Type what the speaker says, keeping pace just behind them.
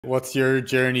What's your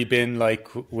journey been like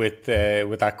with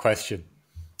that question?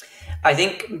 I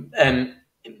think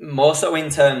more so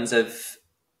in terms of,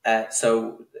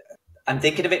 so I'm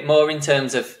thinking of it more in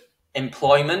terms of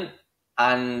employment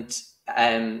and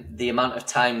the amount of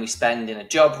time we spend in a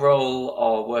job role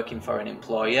or working for an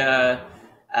employer.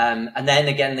 And then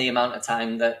again, the amount of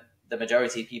time that the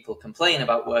majority of people complain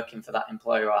about working for that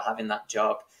employer or having that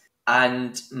job.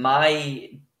 And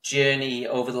my journey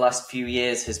over the last few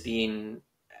years has been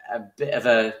a bit of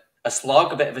a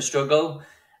slog, a bit of a struggle.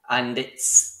 And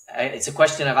it's a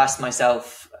question I've asked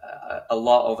myself a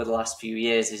lot over the last few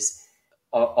years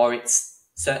or it's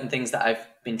certain things that I've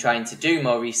been trying to do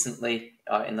more recently,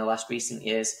 in the last recent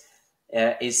years,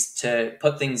 is to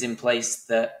put things in place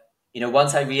that,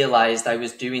 once I realized I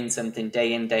was doing something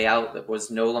day in, day out that was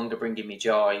no longer bringing me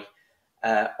joy,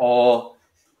 or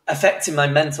affecting my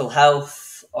mental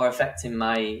health or affecting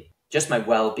my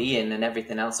well-being and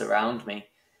everything else around me,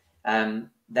 then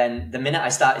the minute I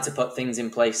started to put things in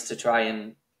place to try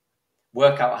and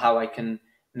work out how I can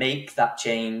make that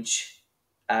change,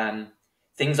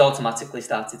 things automatically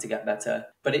started to get better.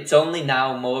 But it's only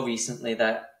now, more recently,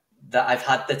 that I've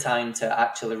had the time to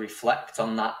actually reflect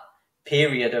on that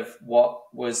period of what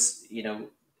was,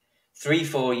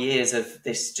 3-4 years of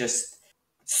this just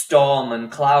storm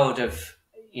and cloud of,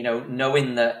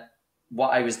 knowing that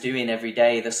what I was doing every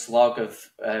day, the slog of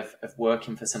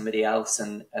working for somebody else,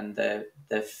 and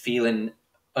the feeling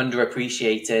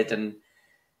underappreciated and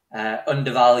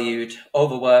undervalued,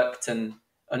 overworked and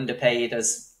underpaid,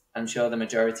 as I'm sure the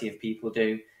majority of people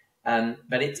do.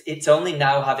 But it's only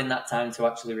now, having that time to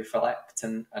actually reflect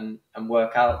and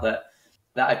work out, that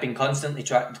I've been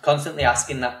constantly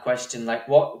asking that question, like,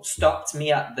 what stopped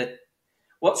me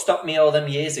all them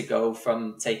years ago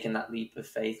from taking that leap of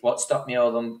faith? What stopped me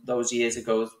those years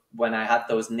ago when I had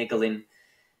those niggling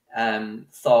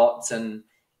thoughts, and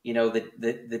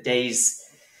the days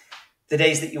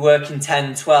that you're working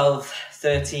 10, 12,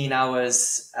 13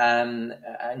 hours, and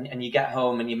you get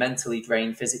home and you're mentally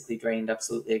drained, physically drained,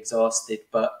 absolutely exhausted,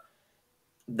 but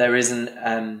there isn't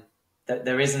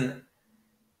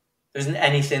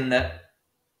anything that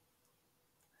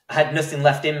I had nothing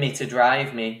left in me to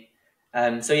drive me.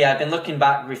 So yeah, I've been looking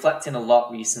back, reflecting a lot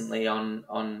recently on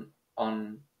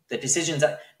the decisions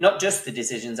not just the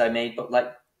decisions I made, but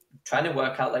like trying to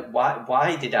work out, like,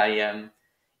 why did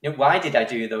I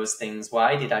do those things?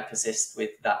 Why did I persist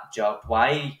with that job?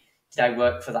 Why did I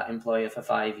work for that employer for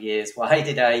 5 years? Why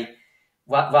did I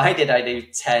do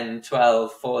 10,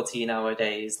 12, 14-hour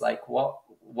days? Like, what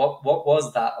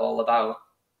was that all about?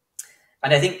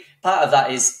 And I think part of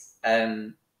that is,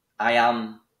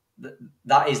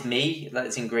 that is me,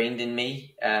 that's ingrained in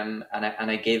me. And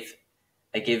I give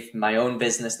my own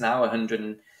business now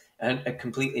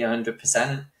completely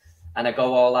 100%. And I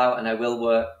go all out and I will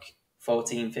work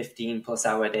 14, 15 plus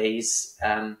hour days.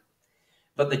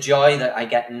 But the joy that I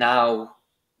get now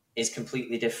is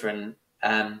completely different.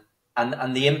 And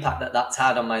the impact that that's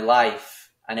had on my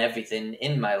life and everything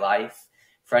in my life,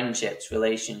 friendships,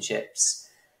 relationships,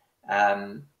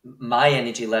 my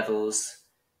energy levels,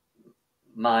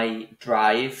 my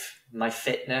drive, my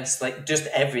fitness, like just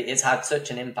it's had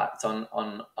such an impact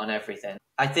on everything.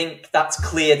 I think that's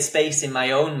cleared space in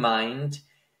my own mind,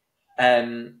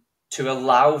 to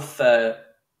allow for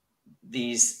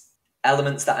these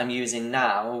elements that I'm using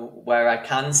now, where I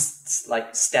can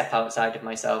like step outside of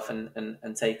myself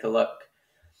and take a look.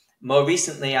 More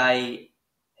recently, I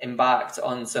embarked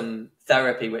on some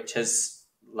therapy, which has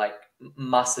like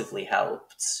massively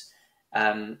helped.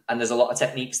 And there's a lot of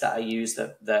techniques that I use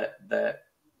that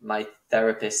my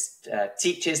therapist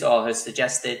teaches or has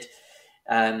suggested.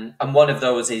 And one of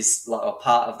those is, or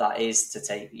part of that is to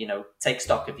take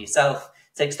stock of yourself,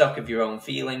 take stock of your own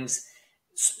feelings,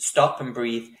 stop and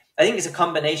breathe. I think it's a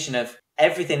combination of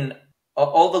everything,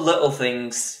 all the little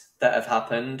things that have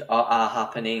happened or are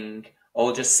happening,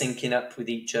 all just syncing up with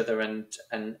each other and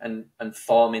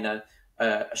forming a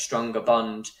stronger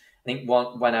bond. I think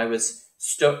when I was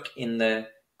stuck in the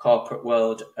corporate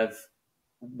world of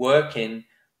working,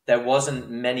 there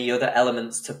wasn't many other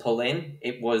elements to pull in.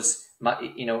 It was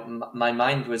my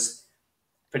mind was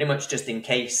pretty much just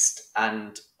encased,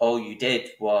 and all you did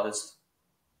was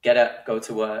get up, go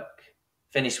to work,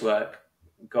 finish work,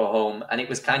 go home, and it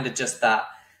was kind of just that.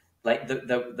 Like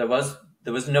there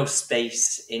was no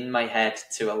space in my head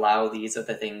to allow these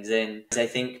other things in. I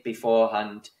think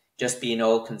beforehand, just being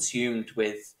all consumed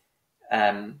with,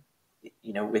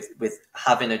 with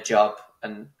having a job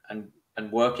and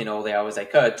working all the hours I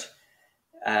could,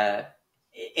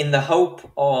 in the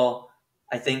hope, or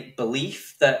I think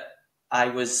belief, that I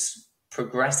was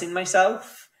progressing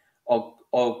myself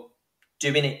or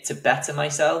doing it to better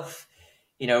myself.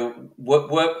 You know,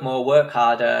 work more, work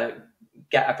harder,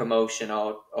 get a promotion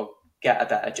or get a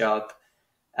better job.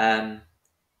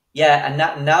 Yeah, and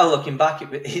now looking back,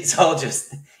 it's all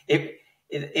just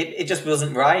it just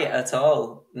wasn't right at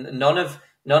all. None of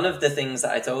the things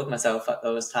that I told myself at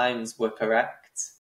those times were correct.